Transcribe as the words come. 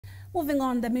Moving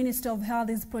on, the Ministry of Health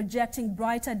is projecting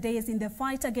brighter days in the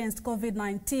fight against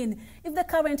COVID-19 if the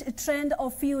current trend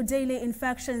of few daily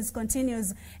infections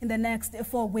continues in the next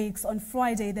 4 weeks. On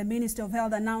Friday, the Ministry of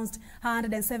Health announced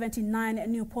 179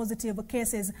 new positive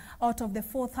cases out of the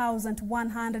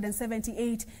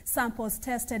 4,178 samples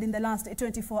tested in the last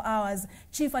 24 hours.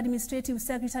 Chief Administrative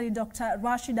Secretary Dr.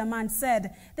 Rashid Aman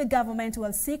said the government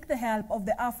will seek the help of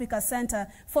the Africa Center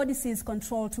for Disease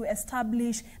Control to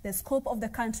establish the scope of the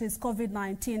country's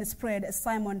COVID-19 spread.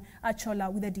 Simon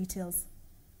Achola with the details.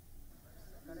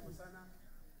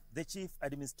 The Chief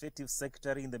Administrative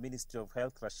Secretary in the Ministry of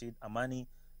Health, Rashid Amani,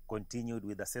 continued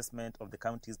with assessment of the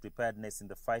county's preparedness in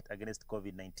the fight against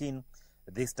COVID-19,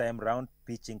 this time round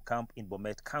pitching camp in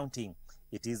Bomet County.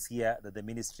 It is here that the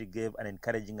ministry gave an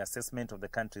encouraging assessment of the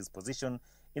country's position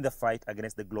in the fight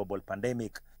against the global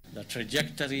pandemic. The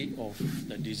trajectory of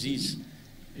the disease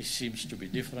seems to be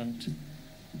different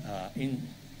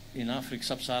in Africa,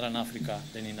 sub-Saharan Africa,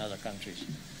 than in other countries.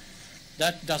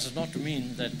 That does not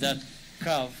mean that that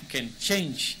curve can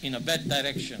change in a bad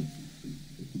direction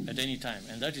at any time,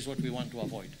 and that is what we want to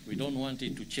avoid. We don't want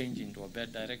it to change into a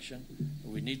bad direction.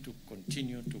 We need to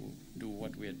continue to do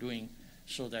what we are doing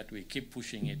so that we keep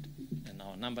pushing it and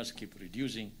our numbers keep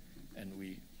reducing, and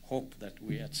we hope that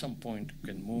we at some point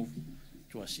can move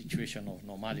to a situation of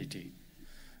normality.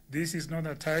 This is not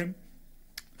a time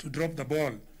to drop the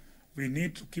ball. We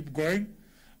need to keep going,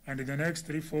 and in the next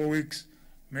 3-4 weeks,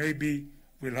 maybe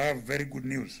we'll have very good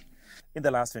news. In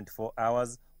the last 24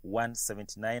 hours,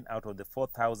 179 out of the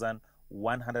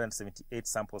 4,178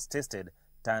 samples tested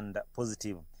turned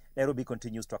positive. Nairobi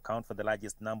continues to account for the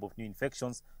largest number of new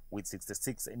infections, with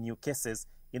 66 new cases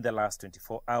in the last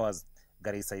 24 hours.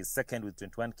 Garissa is second with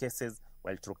 21 cases,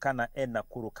 while Turkana and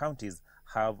Nakuru counties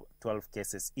have 12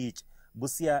 cases each.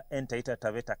 Busia and Taita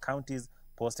Taveta counties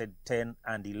posted 10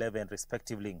 and 11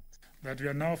 respectively. That we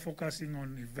are now focusing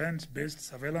on event-based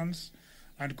surveillance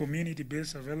and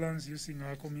community-based surveillance using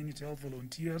our community health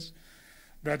volunteers.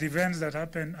 That events that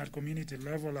happen at community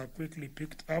level are quickly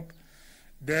picked up.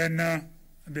 Then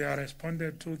they are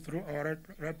responded to through our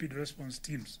rapid response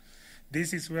teams.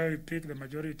 This is where we pick the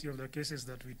majority of the cases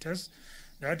that we test.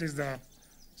 That is the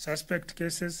suspect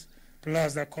cases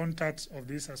plus the contacts of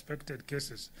these suspected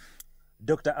cases.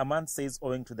 Dr. Aman says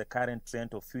owing to the current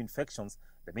trend of few infections,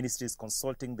 the ministry is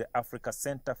consulting the Africa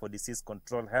Center for Disease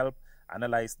Control help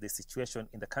analyze the situation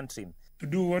in the country. To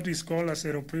do what is called a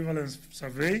seroprevalence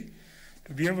survey,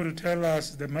 to be able to tell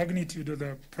us the magnitude of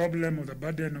the problem or the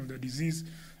burden of the disease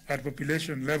at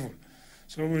population level.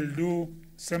 So we'll do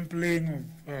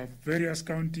sampling of various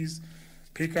counties,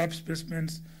 pick up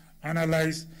specimens,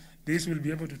 analyze. This will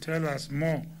be able to tell us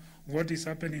more what is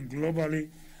happening globally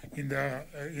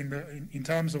in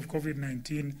terms of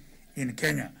COVID-19 in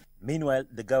Kenya. Meanwhile,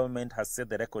 the government has set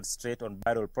the record straight on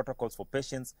burial protocols for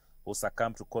patients who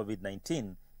succumb to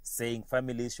COVID-19, saying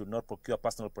families should not procure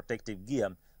personal protective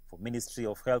gear for Ministry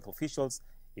of Health officials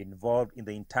involved in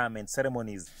the interment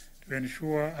ceremonies. To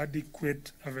ensure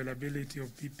adequate availability of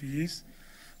PPEs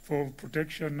for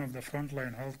protection of the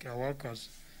frontline healthcare workers,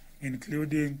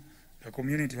 including the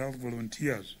community health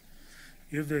volunteers.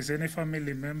 If there's any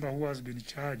family member who has been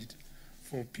charged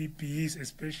for PPEs,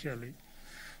 especially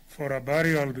for a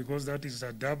burial, because that is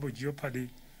a double jeopardy,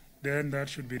 then that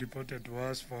should be reported to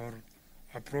us for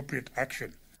appropriate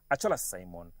action. Achola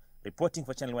Simon, reporting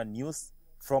for Channel 1 News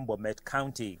from Bomet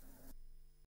County.